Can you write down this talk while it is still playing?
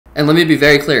And let me be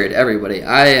very clear to everybody.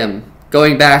 I am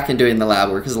going back and doing the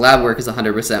lab work because the lab work is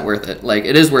 100% worth it. Like,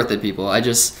 it is worth it, people.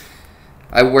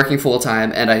 I'm working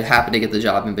full-time, and I happen to get the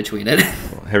job in between it.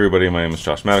 Hey everybody, my name is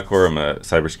Josh Madakor. I'm a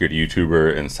cybersecurity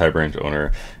YouTuber and CyberInch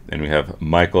owner. And we have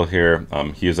Michael here.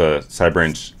 He is a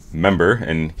CyberInch member,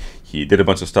 and he did a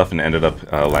bunch of stuff and ended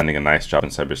up landing a nice job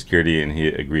in cybersecurity, and he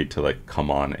agreed to like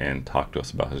come on and talk to us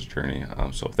about his journey.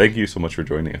 So thank you so much for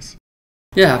joining us.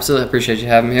 Yeah, absolutely. I appreciate you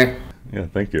having me here. Yeah,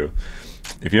 thank you.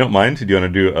 If you don't mind, do you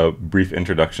want to do a brief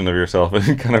introduction of yourself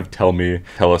and kind of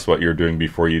tell us what you're doing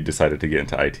before you decided to get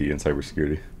into IT and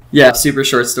cybersecurity? Yeah, super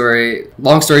short story.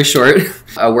 Long story short,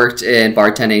 I worked in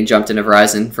bartending, jumped into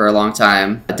Verizon for a long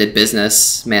time. I did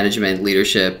business, management,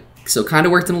 leadership, so kind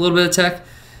of worked in a little bit of tech.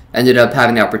 Ended up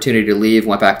having the opportunity to leave,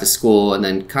 went back to school, and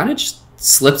then kind of just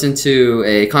slipped into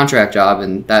a contract job,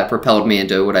 and that propelled me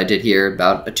into what I did here,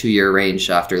 about a 2-year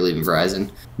range after leaving Verizon.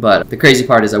 But the crazy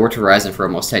part is I worked for Verizon for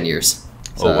almost 10 years.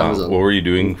 So oh, wow. What were you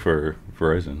doing for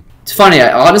Verizon? It's funny.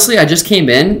 Honestly, I just came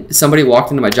in. Somebody walked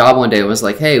into my job one day and was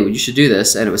like, hey, you should do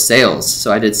this. And it was sales.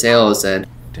 So I did sales, and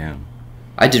damn,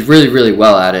 I did really, really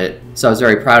well at it. So I was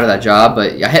very proud of that job.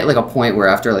 But I hit like a point where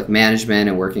after like management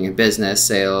and working in business,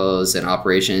 sales, and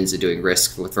operations and doing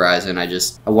risk with Verizon,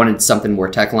 I wanted something more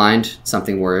tech-lined,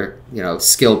 something more,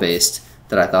 skill-based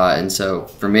that I thought. And so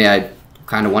for me, I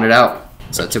kind of wanted out.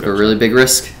 So I took a really big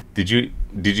risk. Did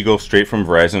you go straight from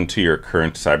Verizon to your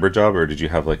current cyber job, or did you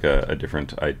have like a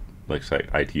different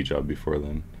IT job before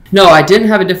then? No, I didn't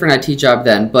have a different IT job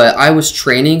then, but I was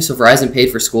training. So Verizon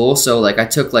paid for school. So like I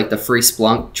took like the free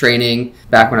Splunk training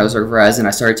back when I was at Verizon.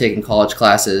 I started taking college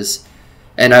classes,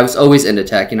 and I was always into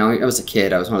tech. I was a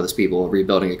kid. I was one of those people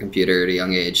rebuilding a computer at a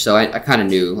young age. So I kind of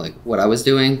knew like what I was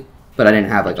doing, but I didn't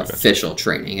have like official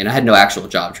training, and I had no actual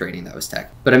job training that was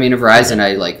tech. But I mean, at Verizon,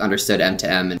 I like understood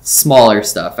M2M and smaller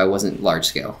stuff. I wasn't large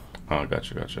scale. Oh,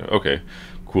 gotcha. Okay,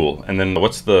 cool. And then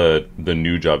what's the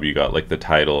new job you got, like the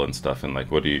title and stuff, and like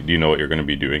what do you know what you're going to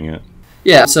be doing yet?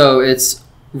 Yeah, so it's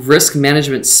risk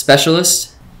management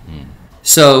specialist.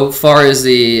 So far as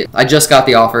I just got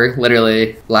the offer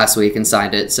literally last week and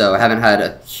signed it. So I haven't had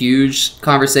a huge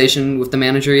conversation with the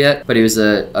manager yet, but he was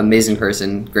an amazing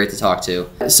person, great to talk to.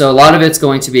 So a lot of it's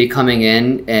going to be coming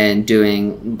in and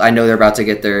I know they're about to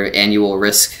get their annual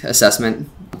risk assessment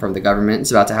from the government.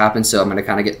 It's about to happen. So I'm going to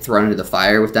kind of get thrown into the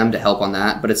fire with them to help on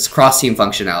that, but it's cross-team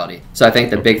functionality. So I think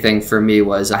the big thing for me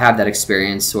was I have that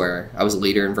experience where I was a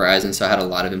leader in Verizon, so I had a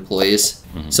lot of employees.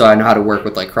 So I know how to work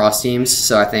with like cross teams.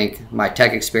 So I think my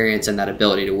tech experience and that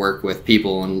ability to work with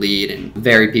people and lead and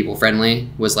very people friendly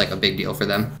was like a big deal for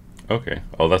them. Okay.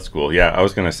 Oh, that's cool. Yeah, I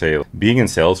was gonna say being in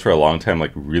sales for a long time,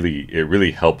 like it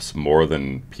really helps more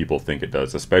than people think it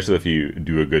does, especially if you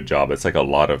do a good job. It's like a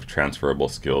lot of transferable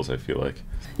skills, I feel like.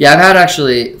 Yeah, I've had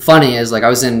actually, funny is like I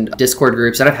was in Discord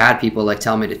groups and I've had people like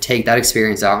tell me to take that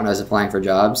experience out when I was applying for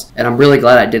jobs. And I'm really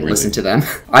glad I didn't listen to them.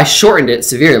 I shortened it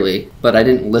severely, but I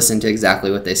didn't listen to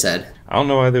exactly what they said. I don't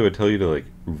know why they would tell you to like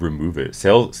remove it.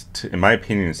 Sales, in my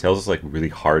opinion, sales is like really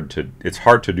it's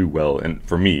hard to do well. And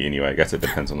for me anyway, I guess it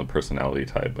depends on the personality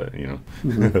type, but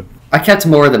I kept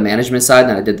more of the management side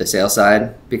than I did the sales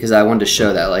side because I wanted to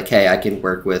show that like, hey, I can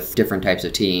work with different types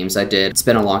of teams. It's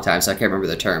been a long time, so I can't remember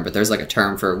the term, but there's like a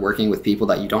term for working with people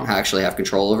that you don't actually have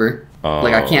control over.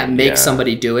 Like I can't make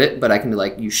somebody do it, but I can be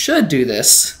like, you should do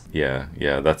this. Yeah.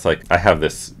 That's like, I have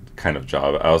this kind of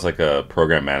job. I was like a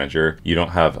program manager. You don't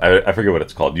have, I forget what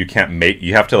it's called. You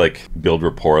have to like build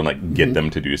rapport and like get them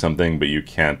to do something, but you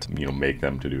can't, make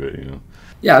them to do it,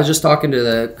 Yeah, I was just talking to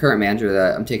the current manager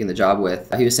that I'm taking the job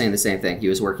with. He was saying the same thing. He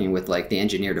was working with like the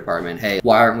engineer department. Hey,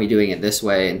 why aren't we doing it this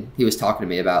way? And he was talking to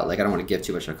me about like, I don't want to give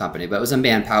too much of a company, but it was a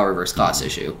manpower versus cost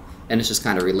issue. And it's just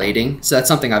kind of relating. So that's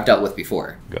something I've dealt with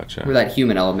before. Gotcha. Where that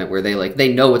human element where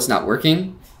they know it's not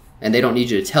working, and they don't need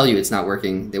you to tell you it's not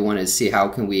working. They want to see how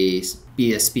can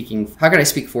I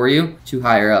speak for you to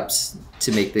higher ups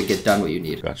to get done what you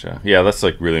need. Gotcha. Yeah, that's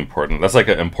like really important. That's like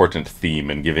an important theme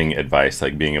in giving advice,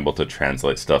 like being able to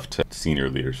translate stuff to senior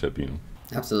leadership,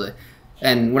 Absolutely.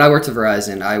 And when I worked at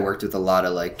Verizon, I worked with a lot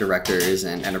of like directors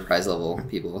and enterprise level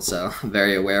people. So I'm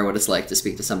very aware what it's like to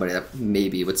speak to somebody that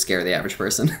maybe would scare the average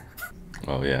person.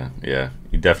 Oh yeah.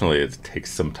 It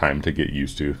takes some time to get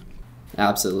used to.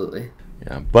 Absolutely.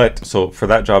 Yeah, but so for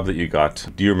that job that you got,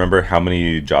 do you remember how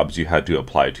many jobs you had to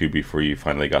apply to before you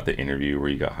finally got the interview where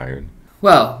you got hired?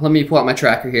 Well, let me pull out my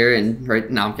tracker here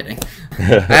no, I'm kidding.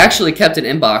 I actually kept an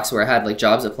inbox where I had like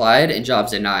jobs applied and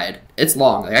jobs denied. It's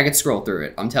long. Like I could scroll through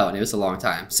it. I'm telling you, it was a long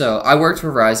time. So I worked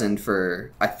for Verizon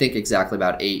for I think exactly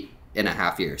about 8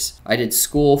 8.5 years. I did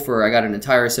school I got an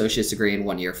entire associate's degree in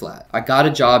 1 year flat. I got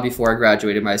a job before I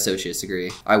graduated my associate's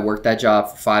degree. I worked that job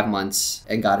for 5 months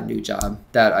and got a new job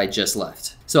that I just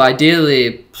left. So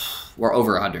ideally, we're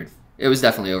over 100. It was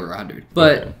definitely over 100.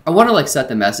 But okay. I want to like set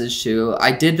the message too.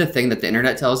 I did the thing that the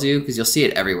internet tells you, because you'll see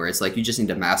it everywhere. It's like you just need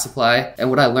to mass apply. And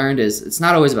what I learned is it's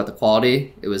not always about the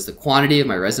quality. It was the quantity of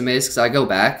my resumes, because I go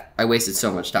back, I wasted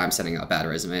so much time sending out bad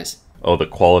resumes. Oh, the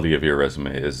quality of your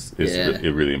resume is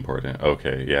really important.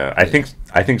 Okay, yeah. I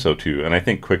think so too. And I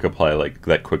think quick apply, like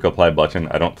that quick apply button,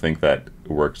 I don't think that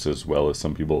works as well as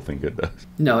some people think it does.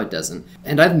 No, it doesn't.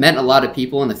 And I've met a lot of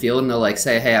people in the field, and they'll like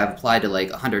say, hey, I've applied to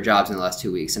like 100 jobs in the last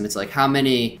 2 weeks. And it's like, how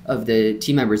many of the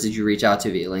team members did you reach out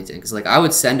to via LinkedIn? Because like I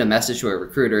would send a message to a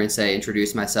recruiter and say,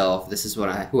 introduce myself. This is who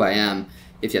I am.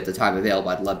 If you have the time available,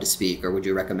 I'd love to speak. Or would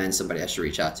you recommend somebody I should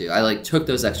reach out to? I like took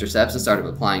those extra steps and started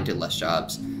applying to less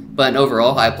jobs. But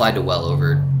overall, I applied to well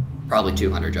over probably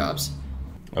 200 jobs.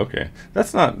 Okay,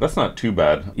 that's not too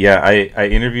bad. Yeah, I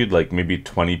interviewed like maybe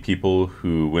 20 people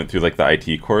who went through like the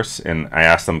IT course, and I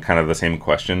asked them kind of the same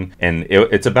question. And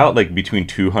it's about like between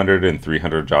 200 and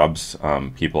 300 jobs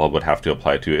people would have to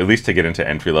apply to, at least to get into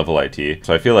entry-level IT.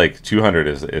 So I feel like 200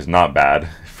 is not bad,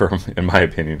 in my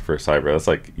opinion, for cyber. That's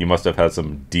like, you must have had a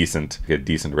decent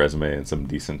resume and some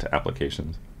decent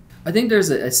applications. I think there's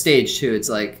a stage too. It's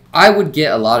like I would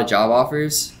get a lot of job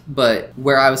offers, but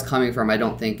where I was coming from, I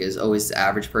don't think is always the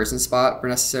average person's spot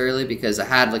necessarily, because I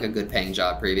had like a good paying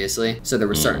job previously. So there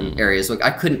were certain areas like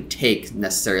I couldn't take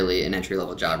necessarily an entry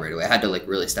level job right away. I had to like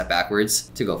really step backwards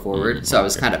to go forward. So I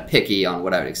was kind of picky on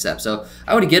what I would accept. So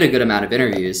I would get a good amount of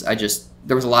interviews.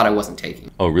 There was a lot I wasn't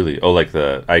taking. Oh, really? Oh, like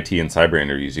the IT and cyber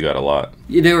interviews, you got a lot.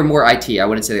 Yeah, they were more IT. I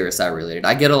wouldn't say they were cyber related.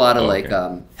 I get a lot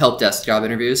of help desk job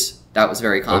interviews. That was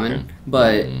very common,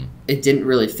 but it didn't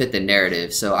really fit the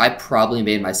narrative. So I probably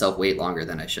made myself wait longer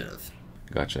than I should have.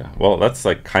 Gotcha. Well, that's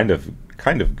like kind of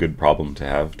good problem to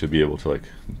have, to be able to like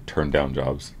turn down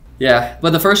jobs. Yeah,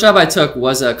 but the first job I took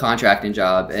was a contracting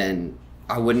job, and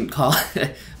I wouldn't call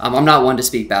it, I'm not one to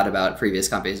speak bad about previous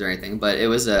companies or anything, but it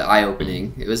was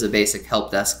eye-opening. It was a basic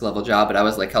help desk level job, but I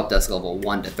was like help desk level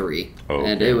 1 to 3.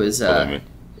 And it was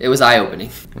eye-opening.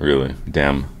 Really?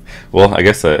 Damn. Well, I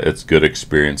guess it's good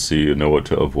experience, so you know what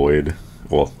to avoid.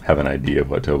 Well, have an idea of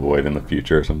what to avoid in the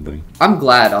future or something. I'm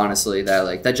glad, honestly, that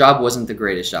like that job wasn't the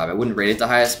greatest job. I wouldn't rate it the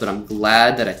highest, but I'm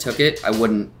glad that I took it. I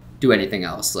wouldn't do anything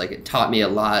else. Like, it taught me a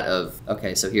lot of,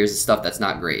 okay, so here's the stuff that's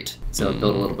not great. So it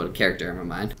built a little bit of character in my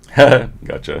mind.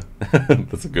 Gotcha.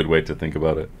 That's a good way to think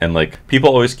about it. And like, people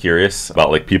are always curious about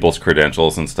like people's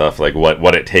credentials and stuff, like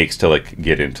what it takes to like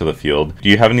get into the field. Do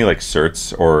you have any like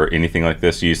certs or anything like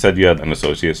this? You said you had an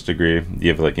associate's degree. Do you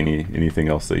have like anything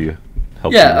else that you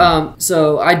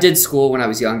so I did school when I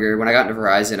was younger. When I got into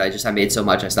Verizon, I made so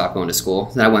much I stopped going to school.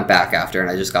 Then I went back after, and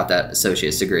I just got that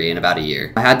associate's degree in about a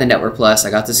year. I had the Network Plus,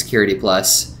 I got the Security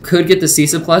Plus, could get the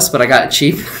CISA Plus, but I got it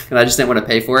cheap, and I just didn't want to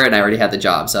pay for it, and I already had the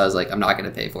job, so I was like, I'm not going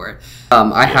to pay for it.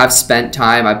 I have spent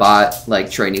time, I bought like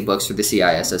training books for the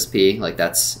CISSP, like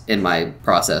that's in my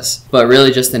process. But really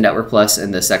just the Network Plus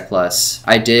and the Sec Plus.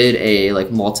 I did a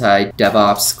like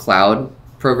multi-DevOps cloud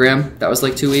program that was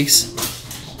like 2 weeks,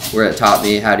 where it taught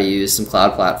me how to use some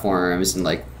cloud platforms and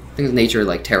like things of nature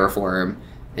like Terraform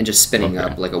and just spinning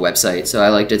up like a website. So I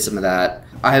like did some of that.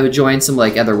 I would join some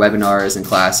like other webinars and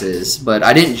classes, but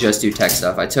I didn't just do tech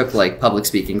stuff. I took like public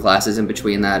speaking classes in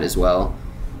between that as well.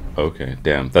 Okay,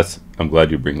 damn. I'm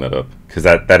glad you bring that up, because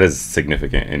that is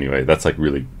significant anyway. That's like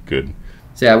really good.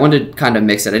 So yeah, I wanted to kind of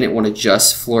mix it. I didn't want to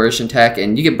just flourish in tech,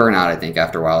 and you get burnout, I think,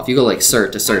 after a while. If you go like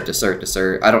cert to cert to cert to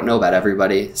cert, I don't know about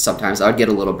everybody. Sometimes I would get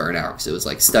a little burnout because it was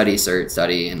like study, cert,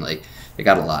 study, and like it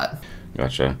got a lot.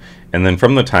 Gotcha. And then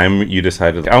from the time you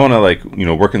decided, I want to like,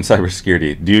 work in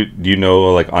cybersecurity, do you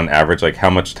know like on average, like how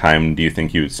much time do you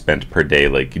think you spent per day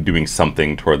like doing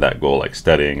something toward that goal, like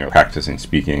studying or practicing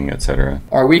speaking, etc.?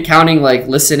 Are we counting like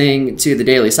listening to the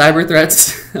daily cyber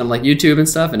threats on like YouTube and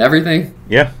stuff and everything?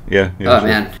 Yeah. Oh sure.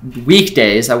 Man,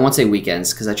 weekdays, I won't say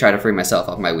weekends because I try to free myself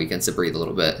off my weekends to breathe a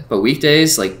little bit. But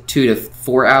weekdays, like 2 to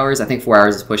 4 hours. I think 4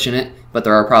 hours is pushing it. But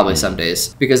there are probably some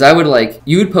days, because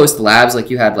you would post labs, like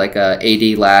you had like a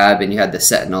AD lab and you had the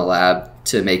Sentinel lab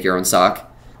to make your own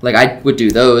SOC. Like I would do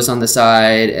those on the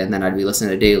side, and then I'd be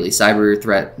listening to daily cyber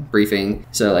threat briefing.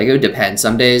 So like it would depend.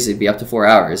 Some days it'd be up to 4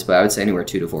 hours, but I would say anywhere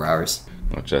 2 to 4 hours.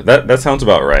 Gotcha. That sounds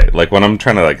about right. Like when I'm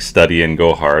trying to like study and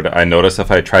go hard, I notice if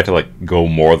I try to like go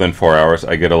more than 4 hours,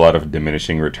 I get a lot of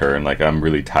diminishing return. Like I'm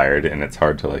really tired and it's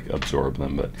hard to like absorb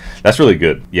them, but that's really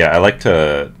good. Yeah, I like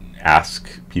to ask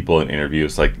people in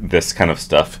interviews like this kind of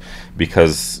stuff,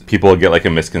 because people get like a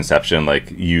misconception,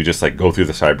 like you just like go through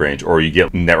the cyber range or you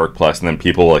get Network Plus, and then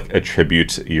people like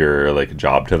attribute your like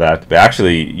job to that. But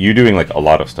actually, you're doing like a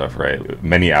lot of stuff, right?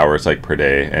 Many hours like per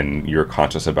day, and you're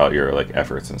conscious about your like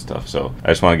efforts and stuff. So I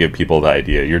just want to give people the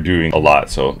idea you're doing a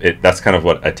lot. So that's kind of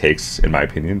what it takes, in my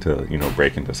opinion, to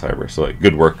break into cyber. So like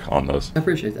good work on those. I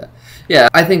appreciate that. Yeah,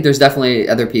 I think there's definitely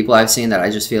other people I've seen that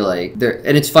I just feel like they're,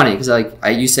 and it's funny because like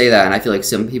you say that, and I feel like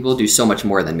some people do so much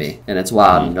more than me, and it's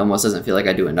wild, and it almost doesn't feel like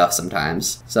I do enough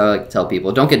sometimes. So I like to tell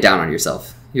people, don't get down on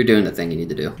yourself. You're doing the thing you need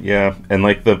to do. Yeah, and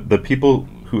like the people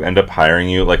who end up hiring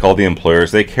you, like all the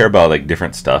employers, they care about like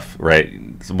different stuff, right?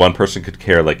 So one person could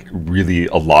care like really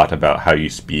a lot about how you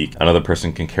speak. Another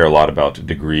person can care a lot about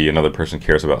degree. Another person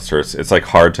cares about certs. It's like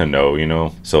hard to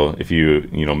know. So if you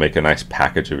make a nice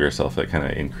package of yourself, that kind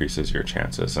of increases your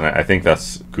chances. And I think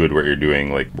that's good what you're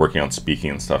doing, like working on speaking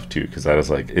and stuff too, because that is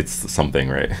like, it's something,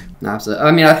 right? Absolutely.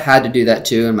 I mean, I've had to do that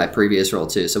too in my previous role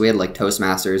too. So we had like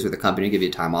Toastmasters, where the company would give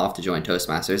you time off to join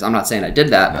Toastmasters. I'm not saying I did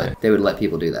that, but they would let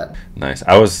people do that. Nice.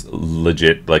 I was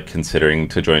legit like considering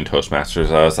to join Toastmasters.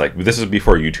 I was like, this is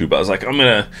before YouTube. I was like, I'm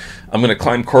gonna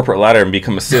climb corporate ladder and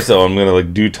become a CISO. I'm gonna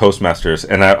like do Toastmasters,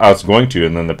 and I was going to,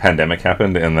 and then the pandemic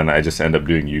happened, and then I just ended up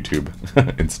doing YouTube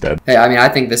instead. Hey, I mean, I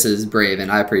think this is brave, and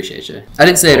I appreciate you. I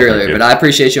didn't say it earlier, but I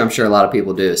appreciate you. I'm sure a lot of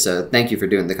people do. So thank you for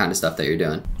doing the kind of stuff that you're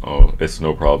doing. Oh, it's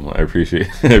no problem. I appreciate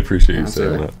you saying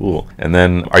that. Cool. And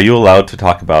then, are you allowed to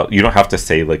talk about? You don't have to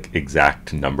say like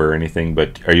exact number or anything,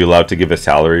 but are you allowed to give a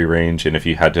salary range, and if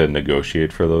you had to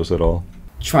negotiate for those at all?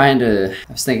 I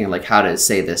was thinking like how to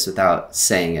say this without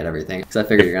saying it everything, because I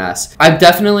figured you're gonna ask. I've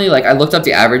definitely I looked up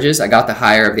the averages. I got the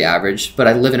higher of the average, but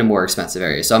I live in a more expensive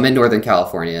area, so I'm in Northern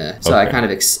California, so I kind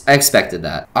of I expected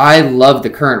that. I love the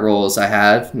current roles I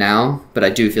have now, but I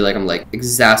do feel like I'm like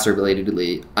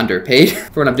exacerbatedly underpaid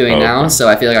for what I'm doing now, so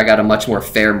I feel like I got a much more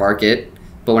fair market.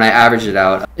 But when I average it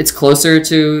out, it's closer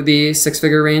to the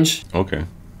 6-figure range. Okay.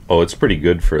 Oh, it's pretty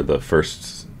good for the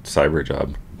first cyber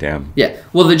job. Damn. Yeah.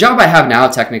 Well, the job I have now,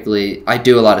 technically, I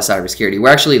do a lot of cybersecurity. We're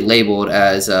actually labeled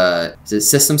as is it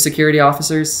system security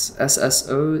officers,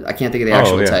 SSO? I can't think of the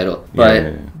actual title.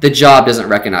 But the job doesn't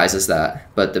recognize us that,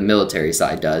 but the military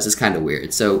side does. It's kind of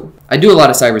weird. So I do a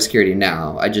lot of cybersecurity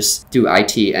now. I just do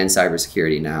IT and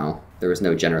cybersecurity now. There was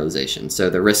no generalization. So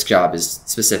the risk job is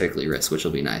specifically risk, which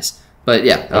will be nice. But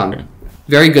yeah,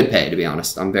 very good pay, to be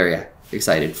honest. I'm very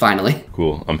excited, finally.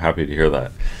 Cool. I'm happy to hear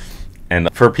that. And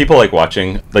for people like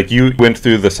watching, like you went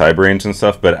through the cyber range and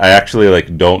stuff, but I actually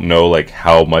like don't know like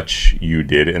how much you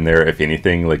did in there, if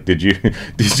anything. Like, did you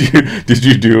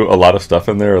do a lot of stuff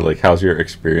in there? Or, like, how's your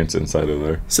experience inside of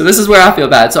there? So this is where I feel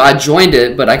bad. So I joined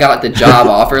it, but I got the job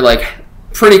offer like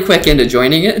pretty quick into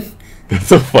joining it. That's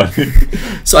so funny.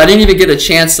 So I didn't even get a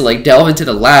chance to like delve into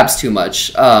the labs too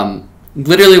much.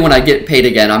 Literally, when I get paid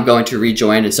again, I'm going to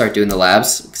rejoin and start doing the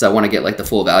labs because I want to get like the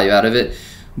full value out of it.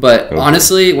 But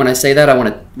honestly, when I say that, I want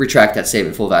to retract that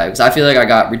statement, full value, because I feel like I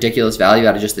got ridiculous value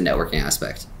out of just the networking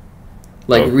aspect.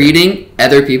 Like reading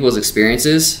other people's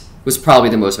experiences was probably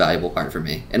the most valuable part for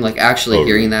me, and like actually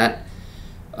hearing that.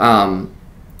 And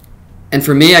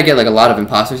for me, I get like a lot of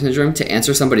imposter syndrome to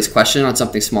answer somebody's question on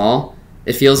something small.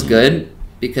 It feels good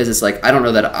because it's like I don't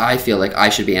know that I feel like I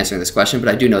should be answering this question, but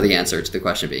I do know the answer to the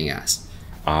question being asked.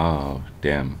 Oh,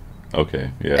 damn.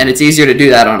 Okay, yeah. And it's easier to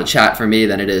do that on a chat for me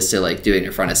than it is to like do it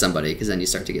in front of somebody, because then you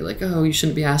start to get like, oh, you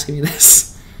shouldn't be asking me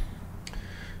this.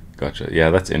 Gotcha. Yeah,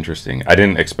 that's interesting. I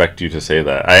didn't expect you to say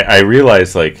that. I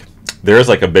realized like there's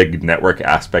like a big network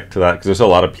aspect to that, because there's a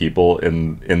lot of people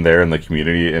in there in the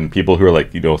community, and people who are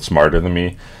like smarter than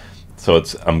me. So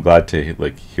I'm glad to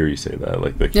like hear you say that.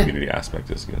 Like the community aspect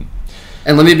is good.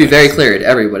 And let me be very clear to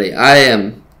everybody. I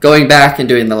am going back and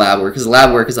doing the lab work, because the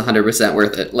lab work is 100%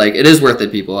 worth it. Like, it is worth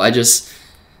it, people.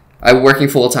 I'm working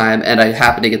full-time, and I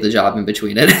happen to get the job in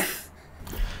between it.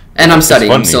 And I'm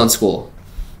studying. I'm still in school.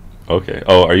 Okay.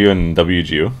 Oh, are you in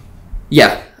WGU?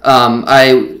 Yeah.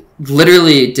 I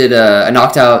literally did I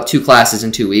knocked out 2 classes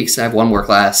in 2 weeks. I have 1 more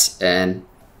class, and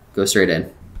go straight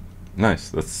in. Nice.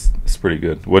 That's pretty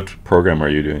good. What program are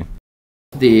you doing?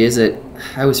 I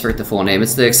always forget the full name.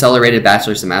 It's the Accelerated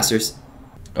Bachelor's and Master's.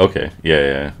 Okay.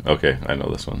 Yeah. Okay. I know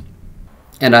this one.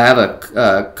 And I have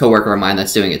a coworker of mine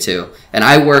that's doing it too. And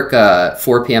I work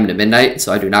 4 p.m. to midnight,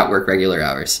 so I do not work regular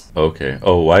hours. Okay.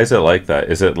 Oh, why is it like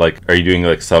that? Is it like, are you doing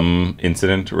like some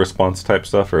incident response type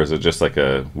stuff, or is it just like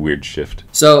a weird shift?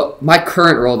 So my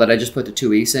current role that I just put the 2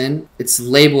 weeks in, it's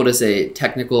labeled as a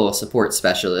technical support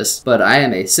specialist, but I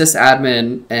am a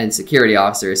sysadmin and security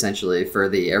officer essentially for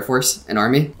the Air Force and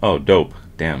Army. Oh, dope.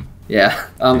 Damn. Yeah.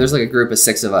 There's like a group of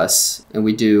 6 of us, and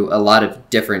we do a lot of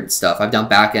different stuff. I've done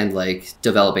back end, like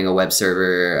developing a web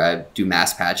server. I do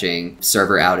mass patching,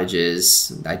 server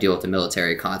outages. I deal with the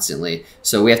military constantly.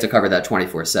 So we have to cover that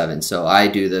 24/7. So I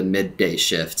do the midday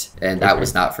shift, and that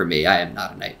was not for me. I am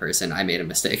not a night person. I made a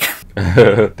mistake.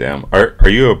 Damn. Are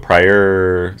you a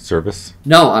prior service?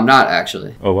 No, I'm not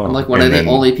actually. Oh, wow. I'm like one of the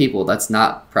only people that's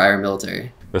not prior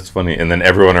military. That's funny. And then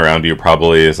everyone around you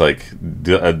probably is like,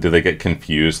 do they get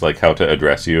confused, like how to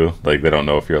address you? Like they don't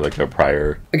know if you're like a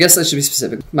prior. I guess I should be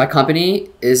specific. My company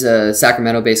is a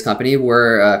Sacramento-based company.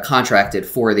 We're contracted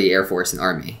for the Air Force and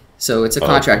Army. So it's a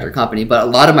contractor company, but a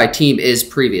lot of my team is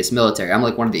previous military. I'm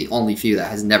like one of the only few that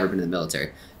has never been in the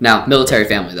military. Now, military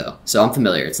family though, so I'm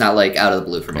familiar. It's not like out of the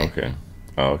blue for me. Okay.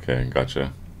 Oh, okay.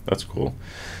 Gotcha. That's cool.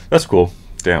 That's cool.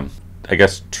 Damn. I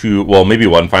guess maybe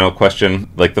one final question.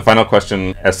 Like the final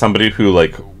question, as somebody who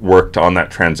like worked on that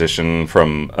transition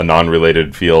from a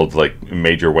non-related field, like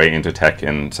made your way into tech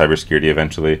and cybersecurity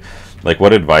eventually, like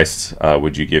what advice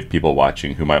would you give people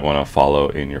watching who might want to follow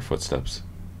in your footsteps?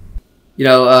 You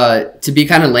know, to be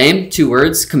kind of lame, 2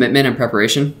 words: commitment and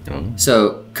preparation. Oh.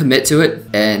 So commit to it,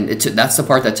 and that's the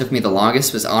part that took me the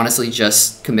longest, was honestly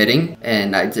just committing,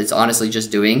 and it's honestly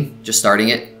just starting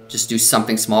it. Just do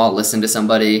something small, listen to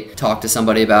somebody, talk to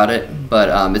somebody about it,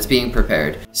 but it's being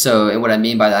prepared. So, and what I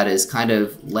mean by that is kind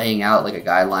of laying out like a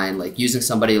guideline, like using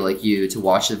somebody like you to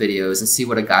watch the videos and see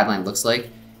what a guideline looks like,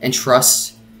 and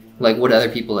trust like what other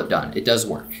people have done. It does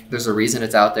work. There's a reason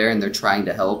it's out there, and they're trying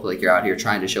to help. Like you're out here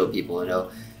trying to show people, you know,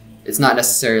 it's not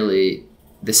necessarily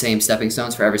the same stepping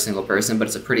stones for every single person, but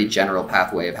it's a pretty general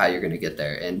pathway of how you're going to get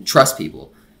there. And trust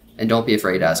people, and don't be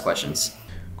afraid to ask questions.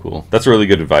 Cool. That's really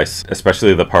good advice,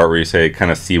 especially the part where you say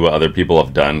kind of see what other people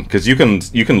have done, because you can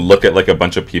look at like a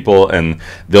bunch of people and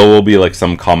there will be like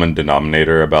some common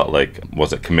denominator about like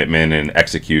was it commitment and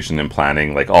execution and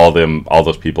planning, like all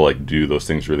those people like do those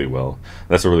things really well.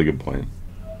 That's a really good point.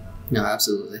 No,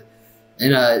 absolutely.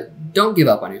 And don't give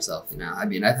up on yourself, you know. I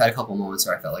mean, I've had a couple moments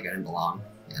where I felt like I didn't belong,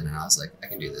 and then I was like, I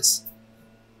can do this.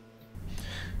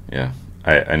 Yeah.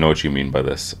 I know what you mean by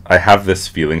this. I have this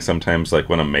feeling sometimes, like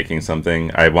when I'm making something,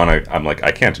 I'm like,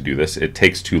 I can't do this. It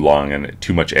takes too long and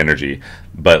too much energy.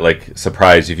 But like,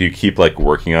 surprise, if you keep like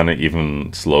working on it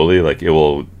even slowly, like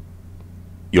you'll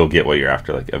get what you're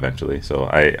after, like eventually. So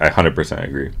I 100%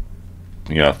 agree.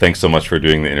 Yeah, thanks so much for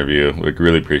doing the interview. We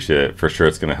really appreciate it. For sure,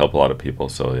 it's going to help a lot of people.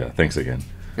 So yeah, thanks again.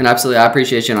 And absolutely, I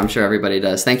appreciate you, and I'm sure everybody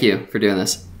does. Thank you for doing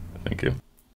this. Thank you.